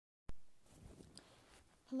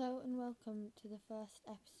Hello and welcome to the first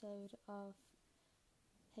episode of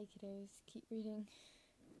Hey Kiddos, Keep Reading.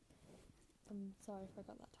 I'm sorry if I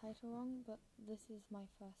got that title wrong, but this is my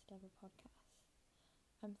first ever podcast.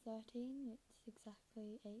 I'm 13, it's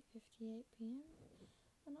exactly 8:58 p.m,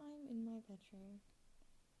 and I'm in my bedroom.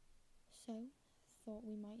 So, thought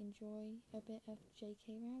we might enjoy a bit of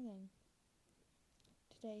J.K Rowling.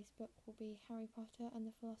 Today's book will be Harry Potter and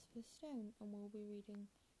the Philosopher's Stone, and we'll be reading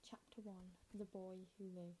Chapter 1, The Boy Who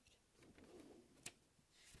Lived.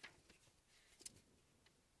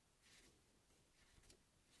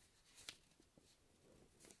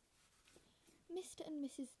 Mr. and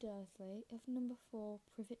Mrs. Dursley of number 4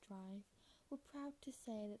 Privet Drive were proud to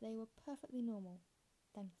say that they were perfectly normal.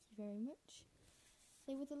 Thank you very much.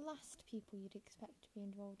 They were the last people you'd expect to be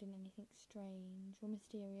involved in anything strange or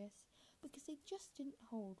mysterious, because they just didn't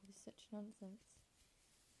hold with such nonsense.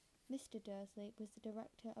 Mr. Dursley was the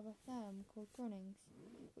director of a firm called Grunnings,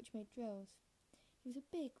 which made drills. He was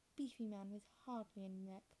a big, beefy man with hardly any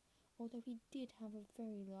neck, although he did have a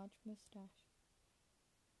very large moustache.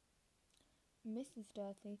 Mrs.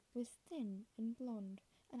 Dursley was thin and blonde,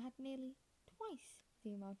 and had nearly twice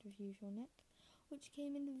the amount of usual neck, which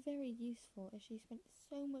came in very useful as she spent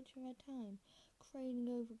so much of her time craning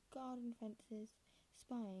over garden fences,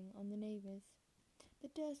 spying on the neighbours. The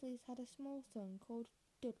Dursleys had a small son called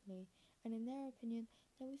Dudley, and in their opinion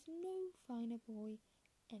there was no finer boy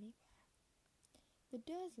anywhere. The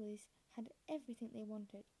Dursleys had everything they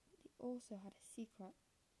wanted, but they also had a secret,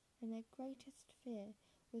 and their greatest fear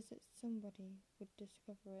was that somebody would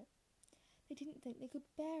discover it. They didn't think they could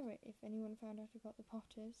bear it if anyone found out about the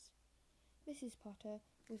Potters. Mrs. Potter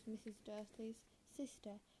was Mrs. Dursley's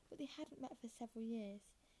sister, but they hadn't met for several years.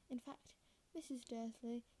 In fact, Mrs.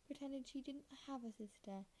 Dursley pretended she didn't have a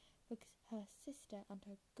sister, because her sister and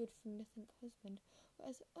her good-for-nothing husband were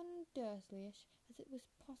as un-Dursleyish as it was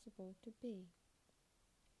possible to be.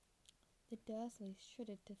 The Dursleys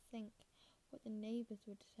shuddered to think what the neighbours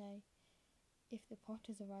would say if the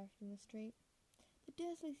Potters arrived in the street. The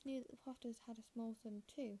Dursleys knew that the Potters had a small son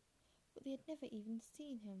too, but they had never even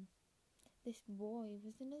seen him. This boy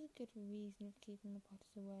was another good reason of keeping the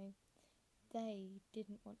Potters away. They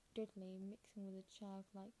didn't want Dudley mixing with a child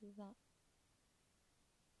like that.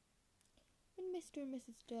 When Mr. and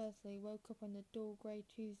Mrs. Dursley woke up on the dull grey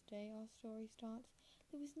Tuesday our story starts,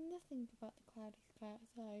 there was nothing about the cloudy sky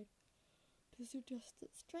outside to suggest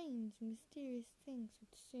that strange and mysterious things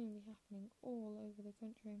would soon be happening all over the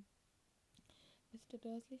country. Mr.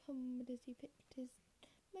 Dursley hummed as he picked his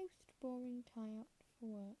most boring tie out for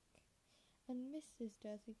work, and Mrs.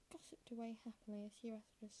 Dursley gossiped away happily as she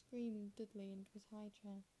rested a screaming Dudley into his high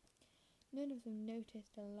chair. None of them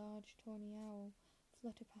noticed a large tawny owl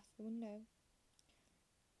flutter past the window.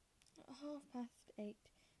 At 8:30,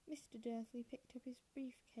 Mr. Dursley picked up his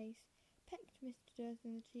briefcase, pecked Mr. Dursley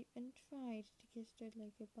in the cheek, and tried to kiss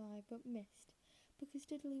Dudley goodbye, but missed, because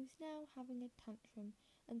Dudley was now having a tantrum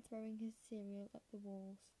and throwing his cereal at the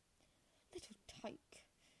walls. "Little tyke,"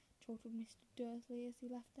 chortled Mr. Dursley as he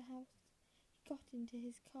left the house. He got into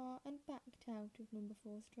his car and backed out of number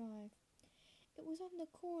 4's drive. It was on the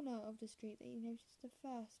corner of the street that he noticed the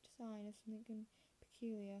first sign of something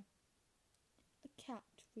peculiar. A cat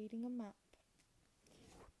reading a map.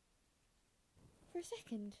 For a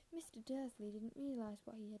second, Mr. Dursley didn't realise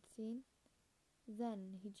what he had seen.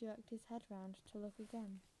 Then he jerked his head round to look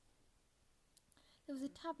again. There was a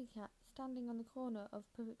tabby cat standing on the corner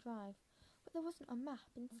of Privet Drive, but there wasn't a map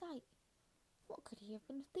in sight. What could he have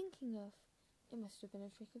been thinking of? It must have been a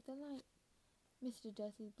trick of the light. Mr.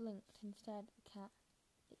 Dursley blinked and stared at the cat.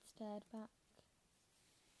 It stared back.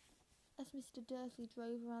 As Mr. Dursley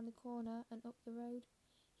drove around the corner and up the road,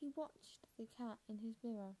 he watched the cat in his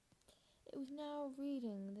mirror. It was now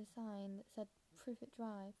reading the sign that said Privet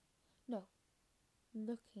Drive. No,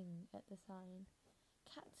 looking at the sign.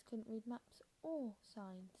 Cats couldn't read maps or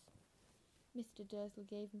signs. Mr. Dursley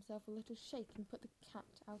gave himself a little shake and put the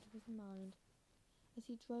cat out of his mind. As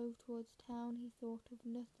he drove towards town, he thought of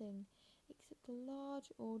nothing except a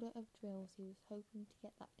large order of drills he was hoping to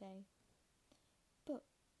get that day. But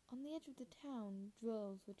on the edge of the town,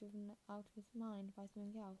 drills were driven out of his mind by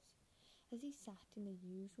something else. As he sat in the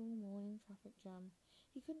usual morning traffic jam,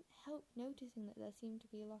 he couldn't help noticing that there seemed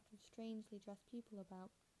to be a lot of strangely dressed people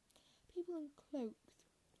about. People in cloaks.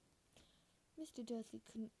 Mr. Dursley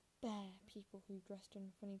couldn't bear people who dressed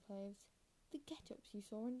in funny clothes. The get-ups you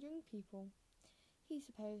saw in young people. He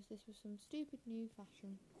supposed this was some stupid new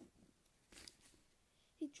fashion.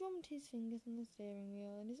 He drummed his fingers on the steering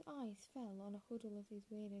wheel, and his eyes fell on a huddle of these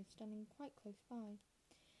weirdos standing quite close by.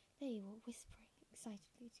 They were whispering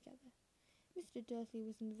excitedly together. Mr. Dursley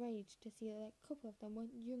was enraged to see that a couple of them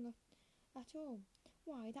weren't young at all.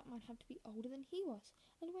 Why, that man had to be older than he was,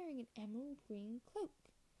 and wearing an emerald green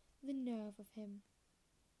cloak. The nerve of him!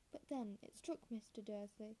 But then it struck Mr.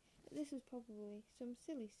 Dursley that this was probably some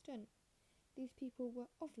silly stunt. These people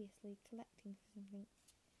were obviously collecting for something.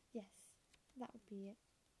 Yes, that would be it.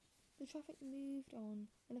 The traffic moved on,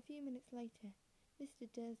 and a few minutes later, Mr.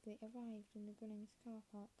 Dursley arrived in the Grunnings car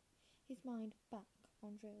park, his mind back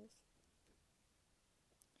on drills.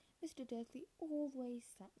 Mr. Dursley always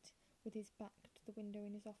sat with his back to the window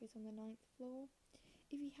in his office on the 9th floor.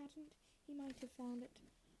 If he hadn't, he might have found it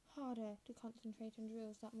harder to concentrate on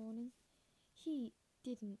drills that morning. He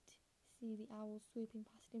didn't see the owls swooping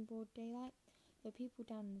past in broad daylight, though people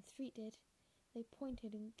down in the street did. They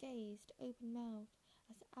pointed and gazed open-mouthed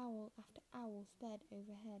as owl after owl sped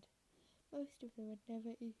overhead. Most of them had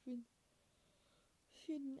never even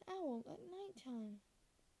seen an owl at night time.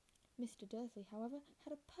 Mr. Dursley, however,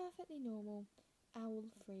 had a perfectly normal,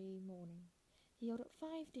 owl-free morning. He yelled at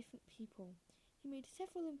 5 different people. He made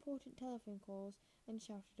several important telephone calls and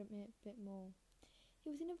shouted a bit more. He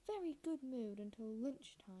was in a very good mood until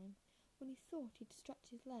lunchtime, when he thought he'd stretch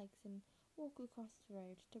his legs and walk across the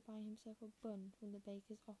road to buy himself a bun from the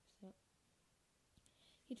baker's opposite.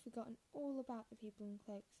 He'd forgotten all about the people in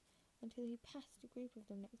cloaks until he passed a group of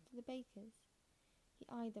them next to the baker's. He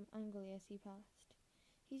eyed them angrily as he passed.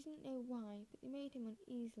 He didn't know why, but they made him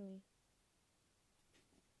uneasy.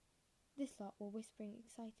 This lot were whispering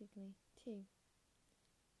excitedly, too,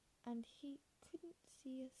 and he couldn't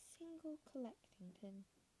see a single collecting tin.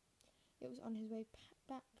 It was on his way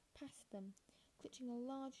back past them, clutching a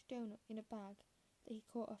large doughnut in a bag, that he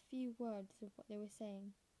caught a few words of what they were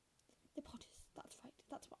saying. "The Potters, that's right,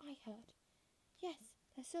 that's what I heard. Yes,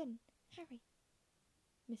 their son, Harry."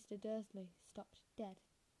 Mr. Dursley stopped dead.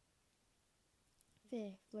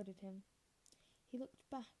 Fear flooded him. He looked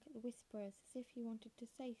back at the whisperers as if he wanted to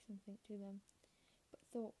say something to them, but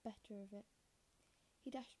thought better of it. He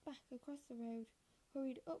dashed back across the road,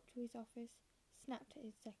 hurried up to his office, snapped at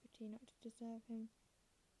his secretary not to disturb him,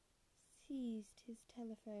 seized his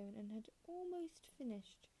telephone, and had almost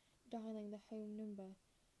finished dialing the home number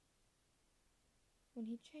when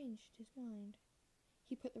he changed his mind.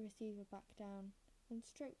 He put the receiver back down and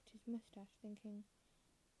stroked his moustache, thinking,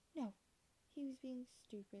 no, he was being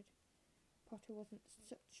stupid. Potter wasn't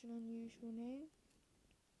such an unusual name.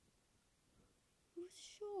 He was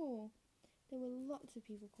sure there were lots of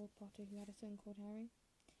people called Potter who had a son called Harry.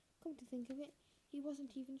 Come to think of it, he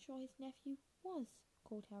wasn't even sure his nephew was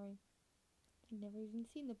called Harry. He'd never even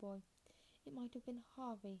seen the boy. It might have been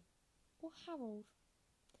Harvey or Harold.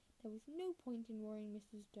 There was no point in worrying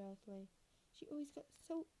Mrs. Dursley. She always got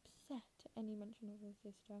so upset at any mention of her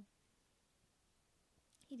sister.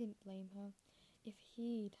 He didn't blame her if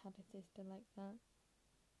he'd had a sister like that.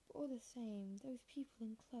 But all the same, those people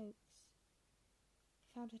in cloaks.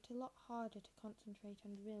 He found it a lot harder to concentrate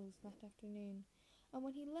on drills that afternoon, and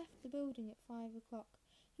when he left the building at 5 o'clock,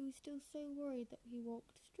 he was still so worried that he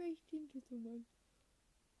walked straight into someone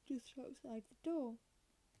just outside the door.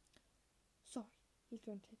 "Sorry," he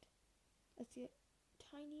grunted, as the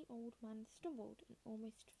tiny old man stumbled and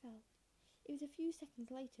almost fell. It was a few seconds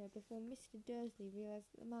later before Mr. Dursley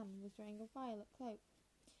realised that the man was wearing a violet cloak.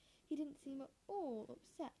 He didn't seem at all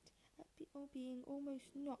upset at being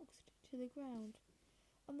almost knocked to the ground.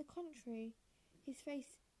 On the contrary, his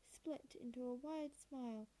face split into a wide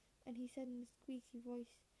smile, and he said in a squeaky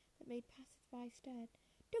voice that made passers-by stare,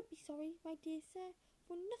 "Don't be sorry, my dear sir,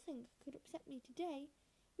 for nothing could upset me today.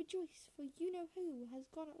 Rejoice, for you-know-who has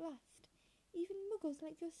gone at last. Even muggles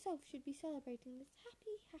like yourself should be celebrating this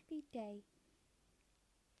happy, happy day."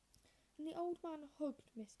 And the old man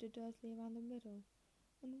hugged Mr. Dursley around the middle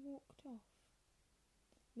and walked off.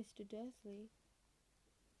 Mr. Dursley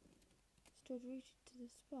stood rooted to the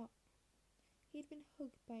spot. He had been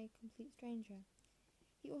hugged by a complete stranger.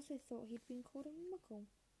 He also thought he had been called a muggle,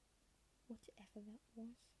 whatever that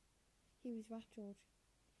was. He was rattled.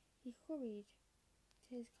 He hurried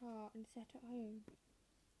to his car and set it home,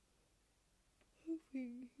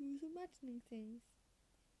 hoping he was imagining things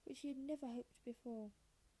which he had never hoped before,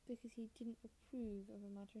 because he didn't approve of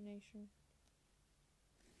imagination.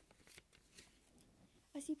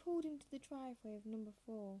 As he pulled into the driveway of number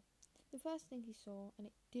 4, the first thing he saw, and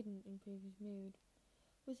it didn't improve his mood,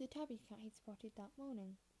 was the tabby cat he'd spotted that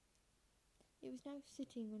morning. It was now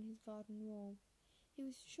sitting on his garden wall. He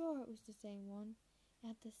was sure it was the same one. It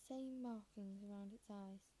had the same markings around its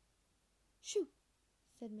eyes. "Shoo!"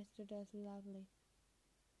 said Mr. Dursley loudly.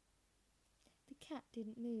 The cat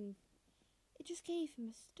didn't move. It just gave him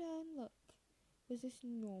a stern look. Was this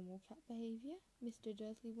normal cat behaviour? Mr.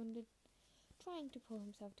 Dursley wondered. Trying to pull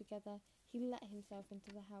himself together, he let himself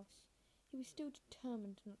into the house. He was still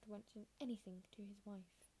determined not to mention anything to his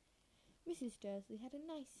wife. Mrs. Dursley had a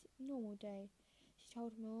nice, normal day. She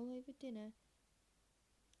told him all over dinner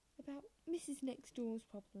about Mrs. Next Door's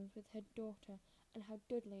problems with her daughter and how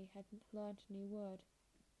Dudley had learnt a new word.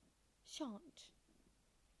 Shan't.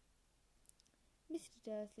 Mr.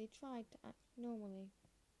 Dursley tried to act normally.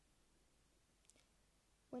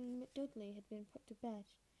 When Dudley had been put to bed,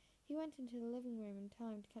 he went into the living room in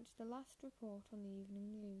time to catch the last report on the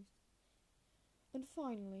evening news. And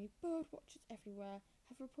finally, bird watchers everywhere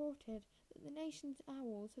have reported that the nation's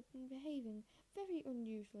owls have been behaving very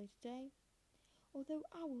unusually today. Although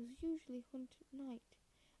owls usually hunt at night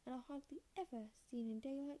and are hardly ever seen in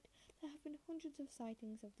daylight, there have been hundreds of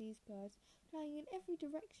sightings of these birds flying in every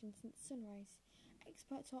direction since sunrise.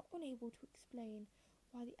 Experts are unable to explain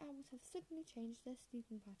why the owls have suddenly changed their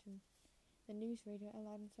sleeping pattern. The newsreader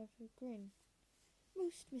allowed himself a grin.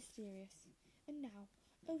 Most mysterious. And now,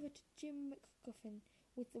 over to Jim McGuffin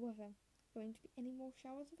with the weather. Going to be any more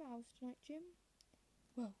showers of owls tonight, Jim?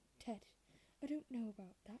 Well, Ted, I don't know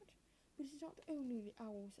about that, but it's not only the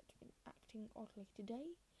owls that have been acting oddly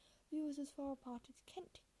today. Viewers as far apart as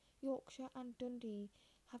Kent, Yorkshire and Dundee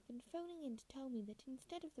have been phoning in to tell me that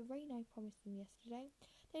instead of the rain I promised them yesterday,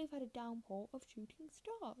 they've had a downpour of shooting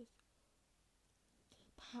stars.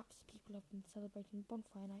 Perhaps people have been celebrating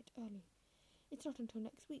bonfire night early. It's not until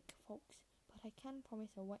next week, folks, but I can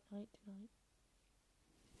promise a wet night tonight.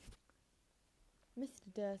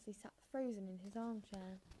 Mr. Dursley sat frozen in his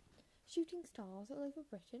armchair. Shooting stars all over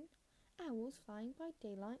Britain, owls flying by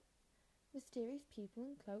daylight, mysterious people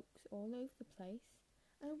in cloaks all over the place,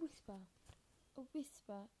 and a whisper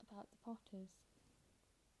about the Potters.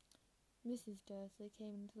 Mrs. Dursley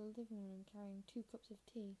came into the living room carrying 2 cups of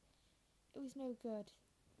tea. It was no good.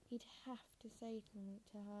 He'd have to say something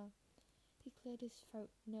to her. He cleared his throat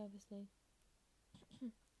nervously.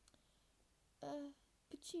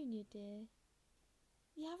 Petunia, dear,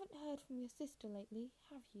 you haven't heard from your sister lately,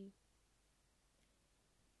 have you?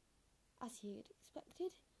 As he had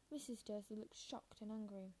expected, Mrs. Dursley looked shocked and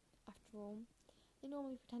angry. After all, they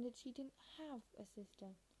normally pretended she didn't have a sister.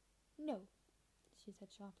 No, she said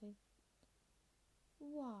sharply.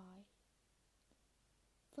 Why?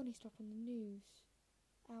 Funny stuff on the news.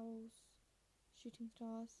 Owls, shooting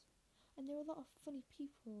stars, and there are a lot of funny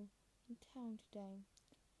people in town today.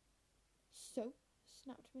 So,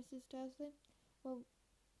 snapped Mrs. Dursley. Well,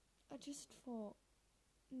 I just thought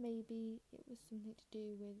maybe it was something to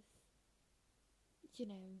do with,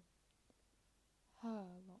 her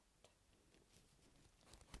lot.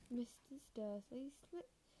 Mrs. Dursley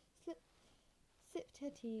sipped her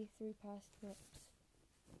tea through pursed lips.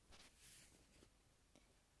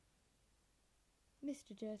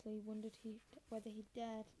 Mr. Dursley wondered whether he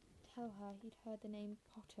dared tell her he'd heard the name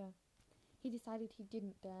Potter. He decided he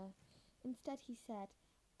didn't dare. Instead he said,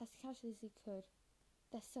 as casually as he could,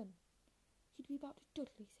 their son. He'd be about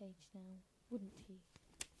Dudley's age now, wouldn't he?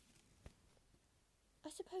 I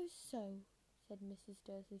suppose so, said Mrs.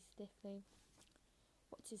 Dursley stiffly.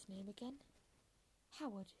 What's his name again?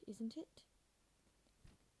 Howard, isn't it?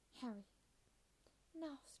 Harry.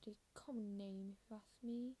 Nasty common name, if you ask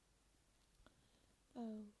me.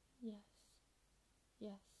 Oh,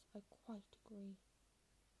 yes, I quite agree,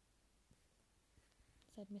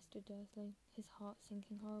 said Mr. Dursley, his heart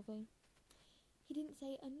sinking horribly. He didn't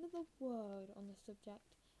say another word on the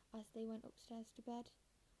subject as they went upstairs to bed.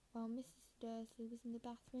 While Mrs. Dursley was in the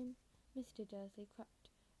bathroom, Mr. Dursley crept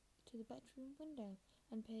to the bedroom window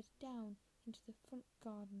and peered down into the front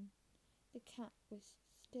garden. The cat was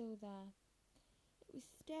still there. It was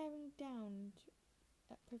staring down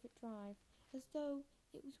at Privet Drive as though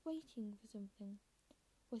it was waiting for something.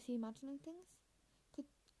 Was he imagining things? Could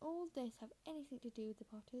all this have anything to do with the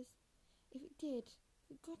Potters? If it did,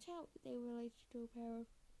 it got out that they were related to a pair of...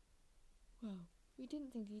 Well, he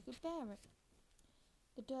didn't think he could bear it.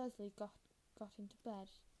 The Dursley got into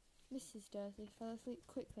bed. Mrs. Dursley fell asleep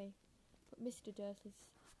quickly, but Mr. Dursley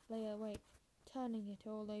lay awake, turning it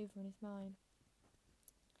all over in his mind.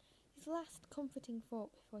 His last comforting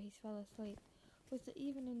thought before he fell asleep was that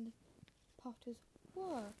even if the Potters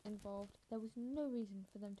were involved, there was no reason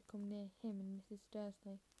for them to come near him and Mrs.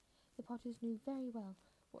 Dursley. The Potters knew very well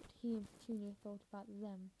what he and Petunia thought about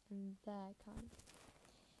them and their kind.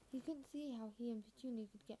 He couldn't see how he and Petunia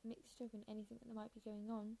could get mixed up in anything that might be going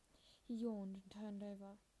on. He yawned and turned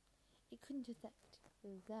over. It couldn't affect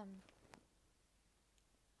them.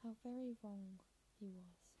 How very wrong he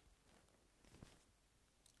was.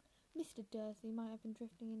 Mr. Dursley might have been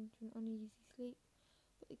drifting into an uneasy sleep,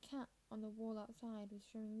 but the cat on the wall outside was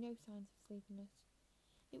showing no signs of sleepiness.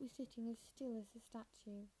 It was sitting as still as a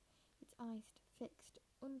statue, its eyes fixed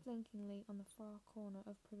unblinkingly on the far corner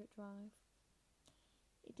of Privet Drive.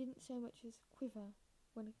 It didn't so much as quiver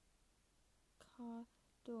when a car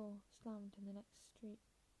door slammed in the next street,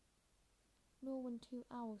 nor when 2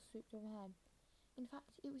 owls swooped overhead. In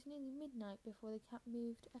fact, it was nearly midnight before the cat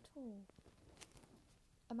moved at all.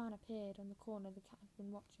 A man appeared on the corner the cat had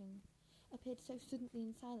been watching, appeared so suddenly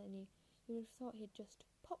and silently you would have thought he had just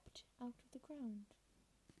popped out of the ground.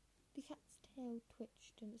 The cat's tail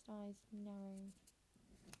twitched and its eyes narrowed.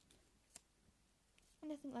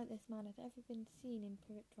 Nothing like this man had ever been seen in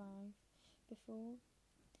Privet Drive before.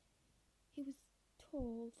 He was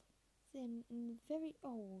tall, thin, and very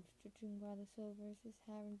old, judging by the silver of his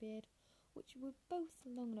hair and beard, which were both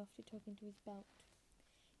long enough to tuck into his belt.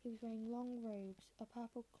 He was wearing long robes, a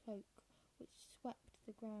purple cloak which swept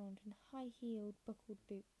the ground, and high-heeled, buckled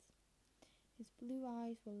boots. His blue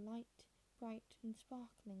eyes were light, bright, and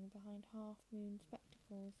sparkling behind half-moon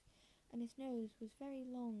spectacles, and his nose was very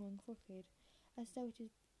long and crooked, as though it had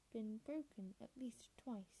been broken at least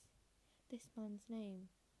twice. This man's name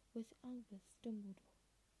was Albus Dumbledore.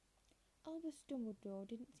 Albus Dumbledore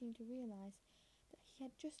didn't seem to realise that he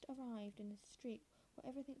had just arrived in a street where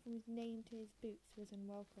everything from his name to his boots was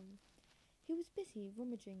unwelcome. He was busy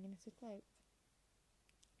rummaging in his cloak,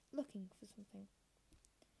 looking for something.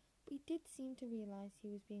 But he did seem to realise he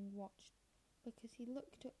was being watched, because he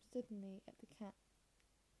looked up suddenly at the cat,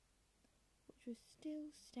 which was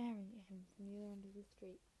still staring at him from the other end of the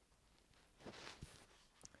street.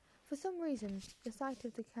 For some reason, the sight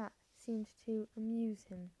of the cat seemed to amuse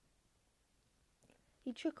him.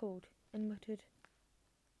 He chuckled and muttered,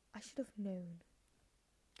 "I should have known."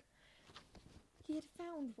 He had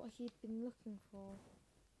found what he had been looking for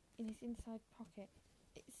in his inside pocket.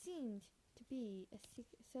 It seemed to be a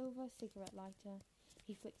silver cigarette lighter.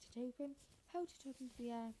 He flicked it open, held it up into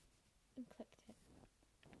the air, and clicked it.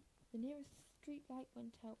 The nearest street light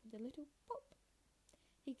went out with a little pop.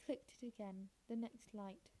 He clicked it again. The next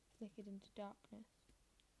light flickered into darkness.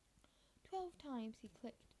 12 times he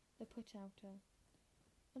clicked the put-outer,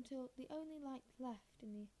 until the only lights left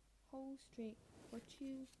in the whole street were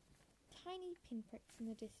 2 tiny pinpricks in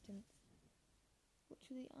the distance, which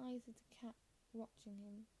were the eyes of the cat watching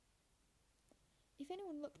him. If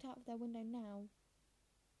anyone looked out of their window now,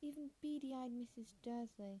 even beady-eyed Mrs.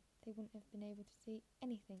 Dursley, they wouldn't have been able to see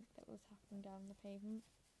anything that was happening down the pavement.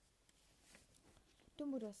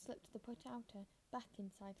 Dumbledore slipped the put-outer back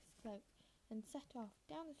inside his cloak and set off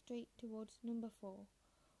down the street towards number 4,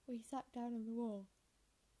 where he sat down on the wall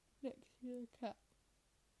next to the cat.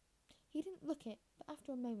 He didn't look it, but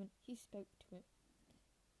after a moment he spoke to it.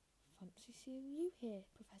 "Fancy seeing you here,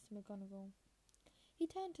 Professor McGonagall." He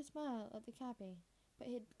turned to smile at the cabby, but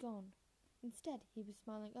it had gone. Instead, he was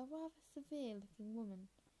smiling at a rather severe-looking woman,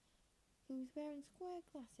 who was wearing square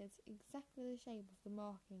glasses exactly the shape of the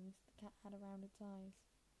markings the cat had around its eyes.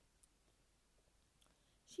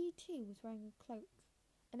 She too was wearing a cloak,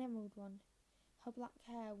 an emerald one. Her black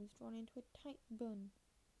hair was drawn into a tight bun.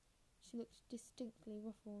 She looked distinctly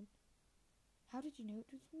ruffled. "How did you know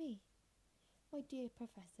it was me?" "My dear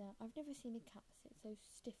Professor, I've never seen a cat sit so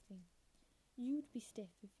stiffly. You'd be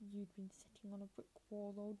stiff if you'd been sitting on a brick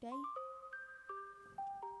wall all day,"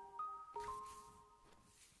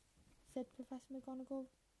 said Professor McGonagall.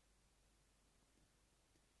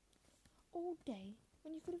 "All day,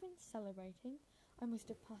 when you could have been celebrating? I must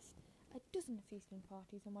have passed a dozen feasting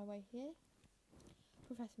parties on my way here."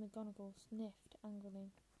 Professor McGonagall sniffed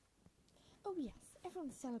angrily. "Oh yes,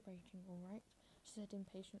 everyone's celebrating, all right," she said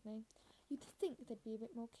impatiently. "You'd think they'd be a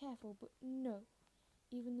bit more careful, but no.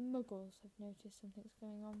 Even the Muggles have noticed something's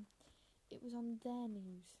going on. It was on their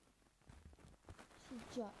news." She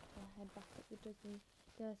jerked her head back at the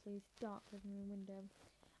Dursleys' dark living room window.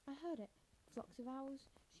 "I heard it. Flocks of owls,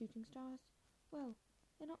 shooting stars. Well,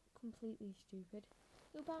 they're not completely stupid.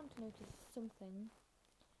 You're bound to notice something.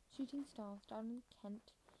 Shooting stars down in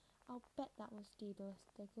Kent. I'll bet that was Daedalus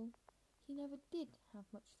Diggle. He never did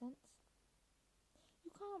have much sense."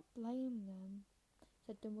 "You can't blame them,"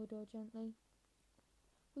 said Dumbledore gently.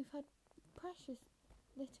 "We've had precious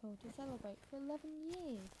little to celebrate for 11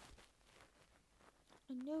 years.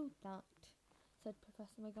 "I know that," said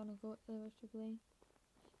Professor McGonagall irritably.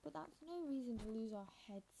 "But that's no reason to lose our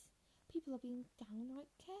heads. People are being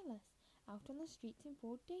downright careless, out on the streets in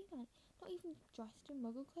broad daylight, not even dressed in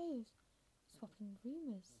Muggle clothes, swapping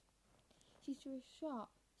rumours." She threw a sharp,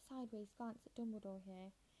 sideways glance at Dumbledore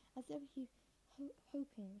here, as though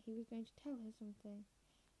hoping he was going to tell her something.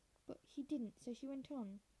 But he didn't, so she went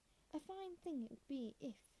on. "A fine thing it would be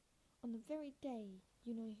if, on the very day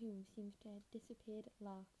you-know-who seems to have disappeared at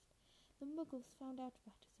last, The Muggles found out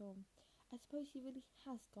about us all. I suppose he really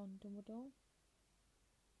has gone, Dumbledore."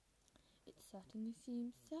 "It certainly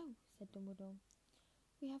seems so," said Dumbledore.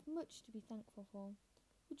 "We have much to be thankful for.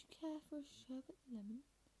 Would you care for a sherbet lemon?"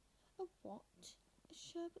 "A what?" "A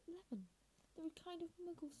sherbet lemon. They're a kind of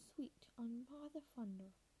Muggle sweet I'm rather fond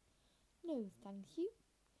of." "No, thank you,"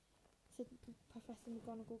 said Professor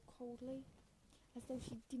McGonagall coldly, as though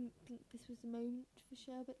she didn't think this was the moment for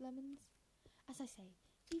sherbet lemons. "As I say,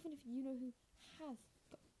 even if you-know-who has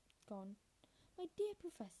gone, my dear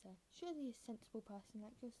Professor, surely a sensible person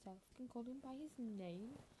like yourself can call him by his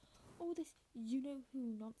name. All this you-know-who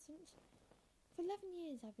nonsense. For 11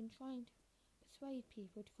 years I've been trying to persuade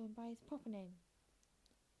people to call him by his proper name.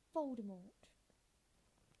 Voldemort."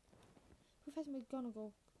 Professor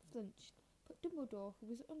McGonagall flinched, but Dumbledore, who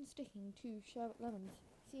was unsticking 2 sherbet lemons,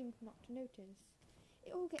 seemed not to notice.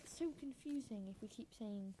 "It all gets so confusing if we keep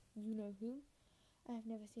saying you-know-who. I have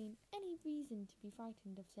never seen any reason to be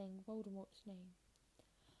frightened of saying Voldemort's name."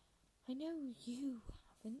 "I know you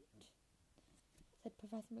haven't," said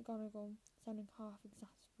Professor McGonagall, sounding half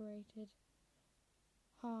exasperated,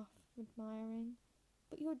 half admiring.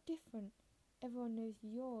 "But you're different. Everyone knows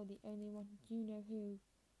you're the only one you-know-who,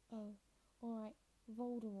 oh, all right,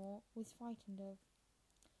 Voldemort, was frightened of."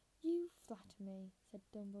 "You flatter me," said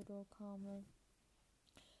Dumbledore calmly.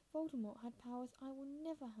 "Voldemort had powers I will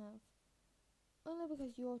never have. Only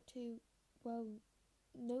because you're too, well,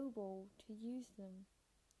 noble to use them.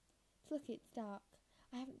 Look, it's dark.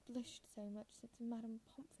 I haven't blushed so much since Madame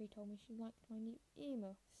Pomfrey told me she liked my new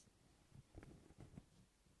earmuffs."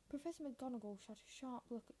 Professor McGonagall shot a sharp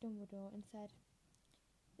look at Dumbledore and said,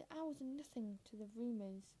 "The owls are nothing to the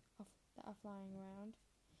rumours that are flying around.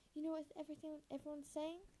 You know what everyone's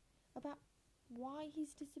saying? About why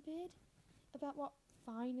he's disappeared? About what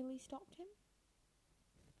finally stopped him?"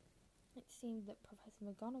 It seemed that Professor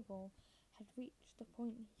McGonagall had reached the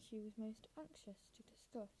point she was most anxious to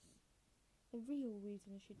discuss. The real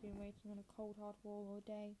reason she'd been waiting on a cold hard wall all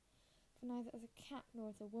day, for neither as a cat nor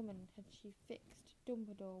as a woman had she fixed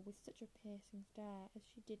Dumbledore with such a piercing stare as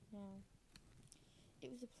she did now.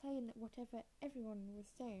 It was plain that whatever everyone was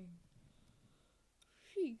saying,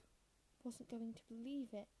 she wasn't going to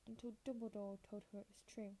believe it until Dumbledore told her it was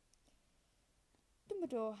true.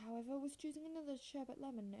 Dumbledore, however, was choosing another sherbet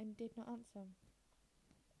lemon and did not answer.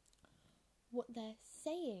 "What they're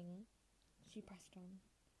saying," she pressed on,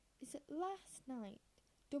 "is that last night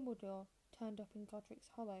Dumbledore turned up in Godric's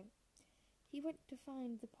Hollow. He went to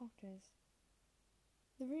find the Potters.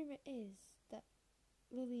 The rumour is that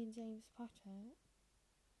Lily and James Potter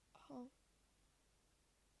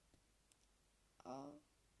are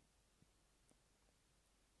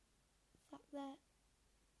that they're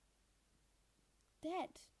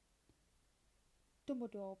dead."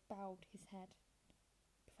 Dumbledore bowed his head.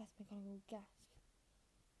 Professor McGonagall gasped.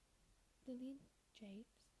 "Lily and James?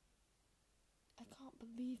 I can't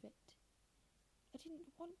believe it. I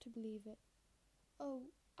didn't want to believe it.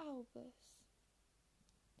 Oh, Albus."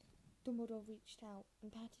 Dumbledore reached out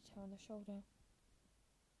and patted her on the shoulder.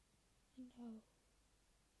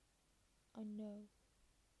 I know,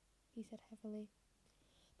 he said heavily.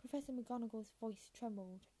 Professor McGonagall's voice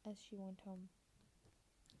trembled as she went on.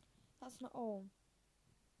 "That's not all.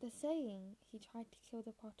 They're saying he tried to kill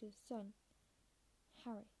the Potter's son,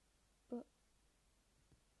 Harry, but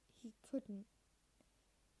he couldn't.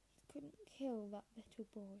 He couldn't kill that little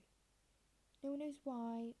boy. No one knows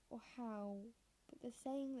why or how, but they're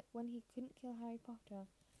saying that when he couldn't kill Harry Potter,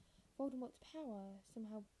 Voldemort's power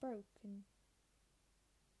somehow broke and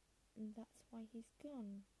that's why he's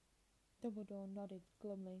gone." Dumbledore nodded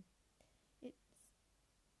glumly.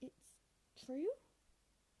 It's true?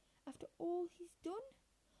 After all he's done?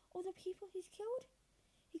 All the people he's killed?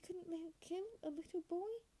 He couldn't kill a little boy?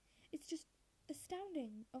 It's just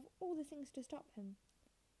astounding, of all the things to stop him.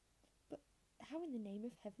 But how in the name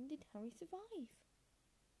of heaven did Harry survive?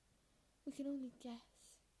 "We can only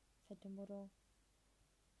guess," said Dumbledore.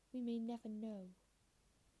 "We may never know."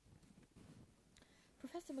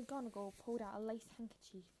 Professor McGonagall pulled out a lace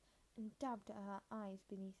handkerchief and dabbed at her eyes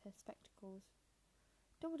beneath her spectacles.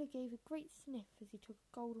 Dumbledore gave a great sniff as he took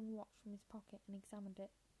a golden watch from his pocket and examined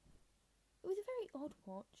it. It was a very odd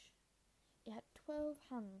watch. It had 12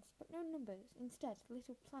 hands, but no numbers. Instead,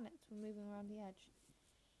 little planets were moving around the edge.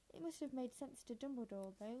 It must have made sense to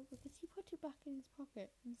Dumbledore, though, because he put it back in his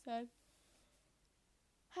pocket and said,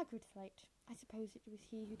 "Hagrid's late. I suppose it was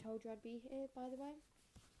he who told you I'd be here, by the way?"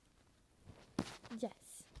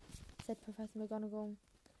 "Yes," said Professor McGonagall.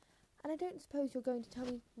 "And I don't suppose you're going to tell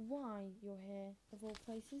me why you're here, of all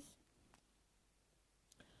places?"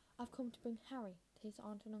 "I've come to bring Harry to his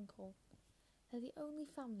aunt and uncle. They're the only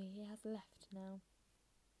family he has left now.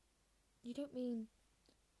 You don't mean...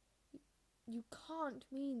 You can't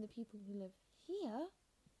mean the people who live here?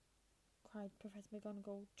 Cried Professor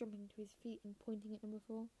McGonagall, jumping to his feet and pointing at number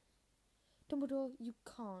 4. Dumbledore, you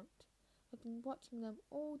can't. I've been watching them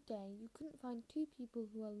all day. You couldn't find 2 people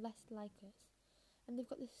who are less like us. And they've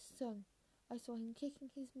got this son. I saw him kicking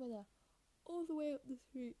his mother all the way up the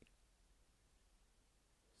street,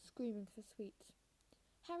 screaming for sweets.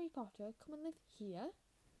 Harry Potter, come and live here?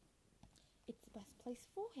 It's the best place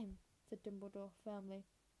for him, said Dumbledore firmly.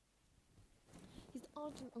 His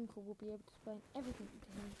aunt and uncle will be able to explain everything to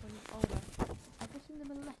him when he's older. I've written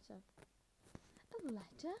them a letter. A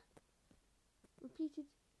letter?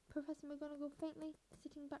 Repeated Professor McGonagall faintly,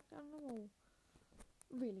 sitting back down the wall.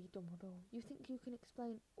 Really, Dumbledore, you think you can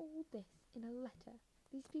explain all this in a letter?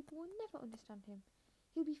 These people will never understand him.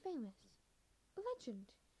 He'll be famous. A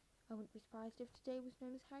legend. I wouldn't be surprised if today was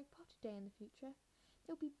known as Harry Potter Day in the future.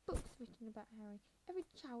 There'll be books written about Harry. Every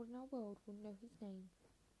child in our world will know his name.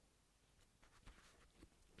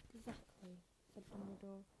 Exactly, said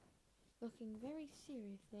Dumbledore, looking very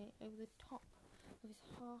seriously over the top of his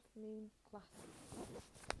half-moon glasses.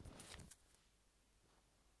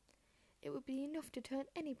 It would be enough to turn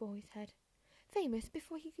any boy's head. Famous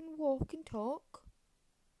before he can walk and talk.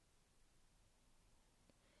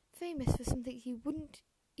 Famous for something he wouldn't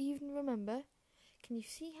even remember. Can you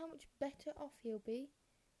see how much better off he'll be?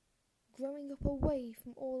 Growing up away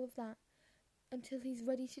from all of that until he's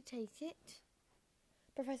ready to take it?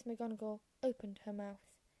 Professor McGonagall opened her mouth,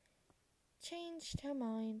 changed her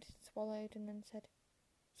mind, swallowed, and then said,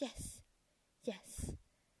 Yes, yes.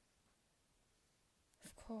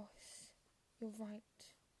 Of course, you're right.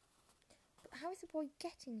 But how is the boy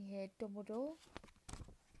getting here, Dumbledore?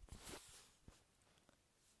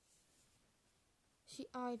 She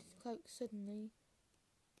eyed his cloak suddenly,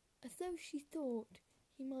 as though she thought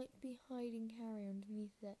he might be hiding Harry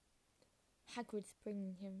underneath it. Hagrid's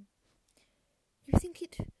bringing him. You think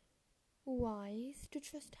it wise to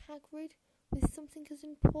trust Hagrid with something as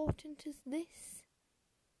important as this?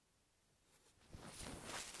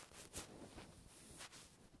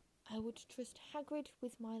 I would trust Hagrid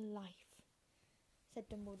with my life, said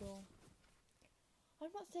Dumbledore. I'm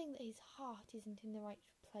not saying that his heart isn't in the right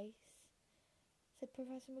place, said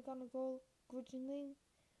Professor McGonagall grudgingly,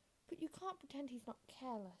 but you can't pretend he's not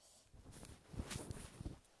careless.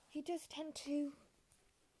 He does tend to...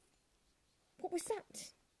 What was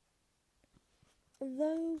that? A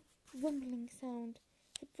low, rumbling sound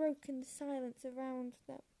had broken the silence around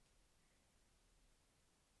them.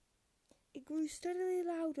 It grew steadily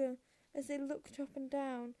louder as they looked up and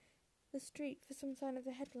down the street for some sign of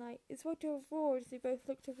the headlight. It's what to have roared as they both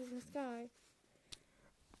looked up at the sky.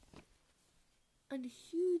 And a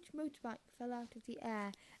huge motorbike fell out of the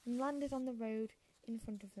air and landed on the road in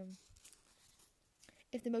front of them.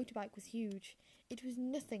 If the motorbike was huge, it was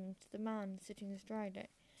nothing to the man sitting astride it.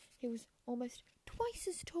 He was almost twice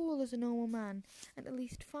as tall as a normal man, and at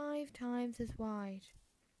least 5 times as wide.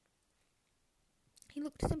 He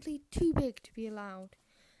looked simply too big to be allowed,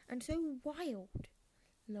 and so wild.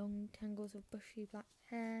 Long tangles of bushy black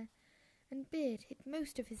hair and beard hid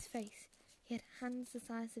most of his face. He had hands the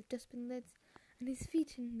size of dustbin lids, and his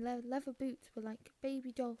feet in leather boots were like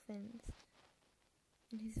baby dolphins.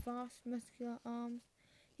 In his vast muscular arms,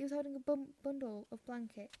 he was holding a bundle of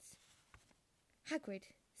blankets. Hagrid,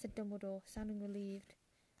 said Dumbledore, sounding relieved.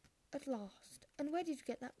 At last. And where did you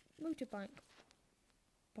get that motorbike?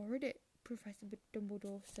 Borrowed it, Professor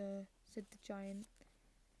Dumbledore, sir, said the giant,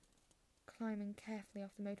 climbing carefully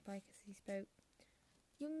off the motorbike as he spoke.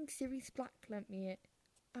 Young Sirius Black lent me it.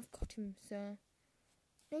 I've got him, sir.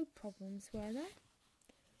 No problems, were there?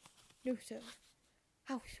 No, sir.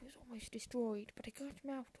 House was almost destroyed, but I got him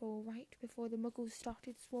out all right before the muggles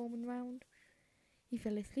started swarming round. He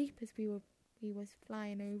fell asleep as we was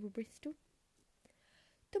flying over Bristol.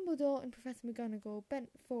 Dumbledore and Professor McGonagall bent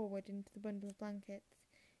forward into the bundle of blankets.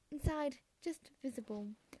 Inside, just visible,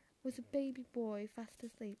 was a baby boy fast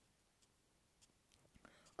asleep.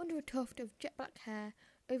 Under a tuft of jet-black hair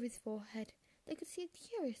over his forehead, they could see a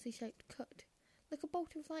curiously shaped cut, like a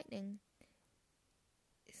bolt of lightning.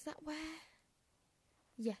 Is that where?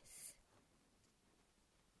 Yes.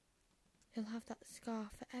 He'll have that scar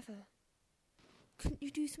forever. Couldn't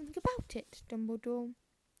you do something about it, Dumbledore?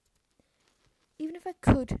 Even if I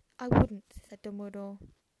could, I wouldn't, said Dumbledore.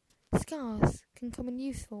 Scars can come in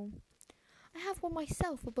useful. I have one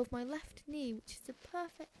myself above my left knee, which is a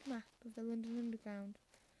perfect map of the London Underground.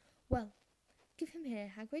 Well, give him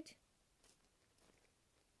here, Hagrid.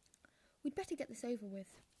 We'd better get this over with.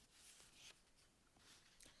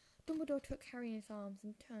 Dumbledore took Harry in his arms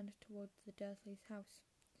and turned towards the Dursleys' house.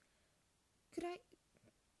 Could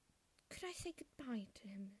I say goodbye to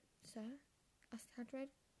him, sir? Asked Hagrid.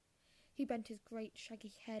 He bent his great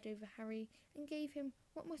shaggy head over Harry and gave him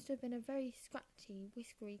what must have been a very scratchy,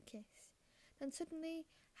 whiskery kiss. Then suddenly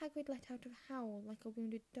Hagrid let out a howl like a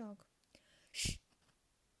wounded dog. Shh!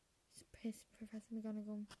 Hissed Professor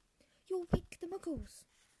McGonagall. You'll wake the Muggles.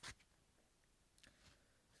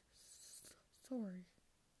 Sorry,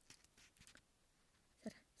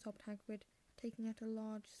 sobbed Hagrid, taking out a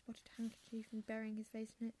large spotted handkerchief and burying his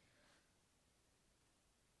face in it.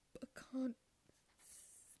 But I can't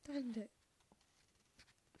stand it.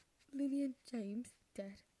 Lily and James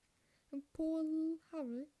dead, and poor little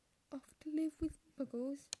Harry off to live with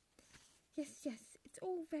Muggles. Yes, it's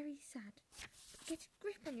all very sad. But get a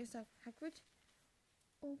grip on yourself, Hagrid,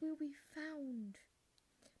 or we'll be found,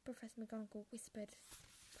 Professor McGonagall whispered,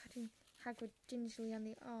 patting Hagrid gingerly on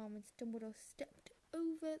the arm as Dumbledore stepped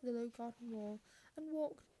over the low garden wall and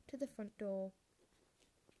walked to the front door.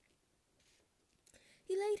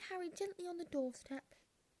 He laid Harry gently on the doorstep,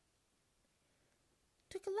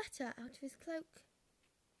 took a letter out of his cloak,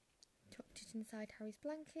 tucked it inside Harry's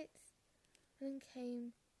blankets, and then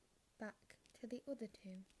came back to the other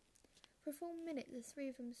two. For a full minute the three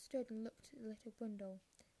of them stood and looked at the little bundle.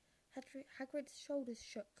 Hagrid's shoulders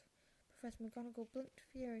shook. Professor McGonagall blinked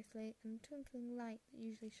furiously, and the twinkling light that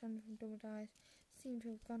usually shone from Dumbledore's eyes seemed to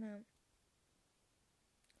have gone out.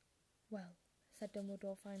 Well, said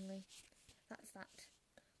Dumbledore finally, that's that.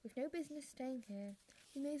 We've no business staying here.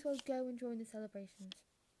 We may as well go and join the celebrations.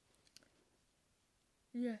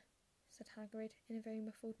 Yeah, said Hagrid in a very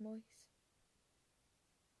muffled voice.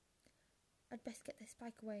 I'd best get this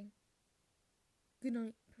spike away. Good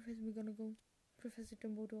night, Professor McGonagall. Professor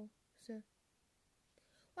Dumbledore, sir.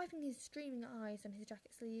 Wiping his streaming eyes on his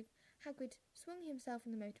jacket sleeve, Hagrid swung himself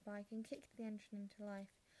on the motorbike and kicked the engine into life.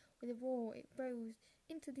 With a roar, it rose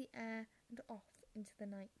into the air and off into the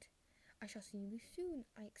night. I shall see you soon,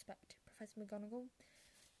 I expect, Professor McGonagall,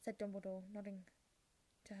 said Dumbledore, nodding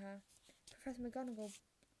to her. Professor McGonagall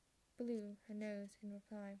blew her nose in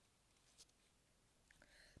reply.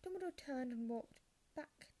 Dumbledore turned and walked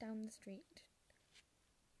back down the street.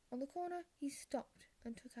 On the corner, he stopped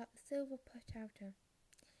and took out the silver put-outer.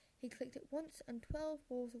 He clicked it once, and 12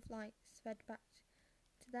 balls of light sped back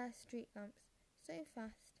to their street lamps so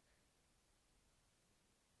fast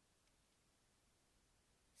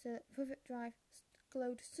so that Privet Drive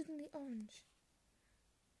glowed suddenly orange,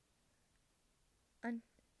 and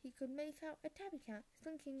he could make out a tabby cat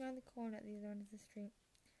slinking round the corner at the other end of the street.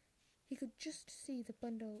 He could just see the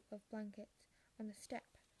bundle of blankets on the step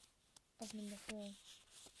of number 4.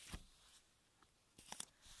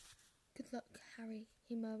 Good luck, Harry,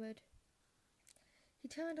 he murmured. He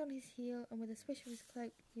turned on his heel, and with a swish of his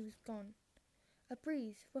cloak, he was gone. A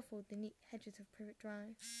breeze ruffled the neat hedges of Privet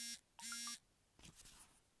Drive.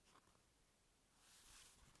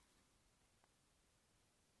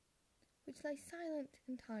 Which lay silent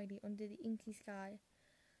and tidy under the inky sky,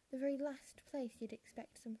 the very last place you'd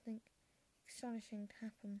expect something astonishing to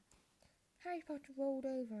happen. Harry Potter rolled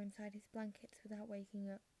over inside his blankets without waking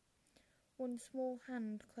up. One small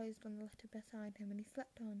hand closed on the letter beside him, and he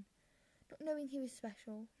slept on, not knowing he was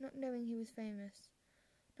special, not knowing he was famous,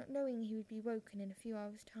 not knowing he would be woken in a few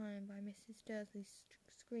hours' time by Mrs. Dursley's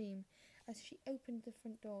scream as she opened the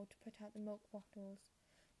front door to put out the milk bottles,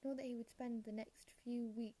 nor that he would spend the next few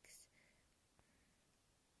weeks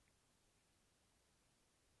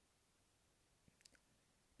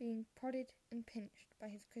being prodded and pinched by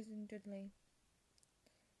his cousin Dudley.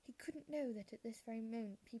 He couldn't know that at this very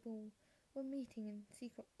moment people were meeting in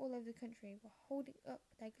secret all over the country, were holding up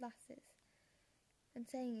their glasses and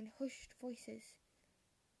saying in hushed voices,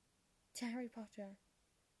 "To Harry Potter,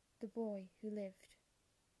 the boy who lived."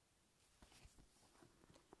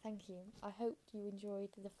 Thank you. I hope you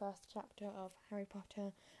enjoyed the first chapter of Harry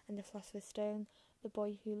Potter and the Philosopher's Stone, The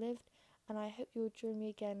Boy Who Lived, and I hope you'll join me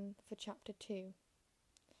again for chapter 2.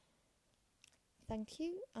 Thank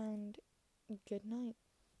you, and good night.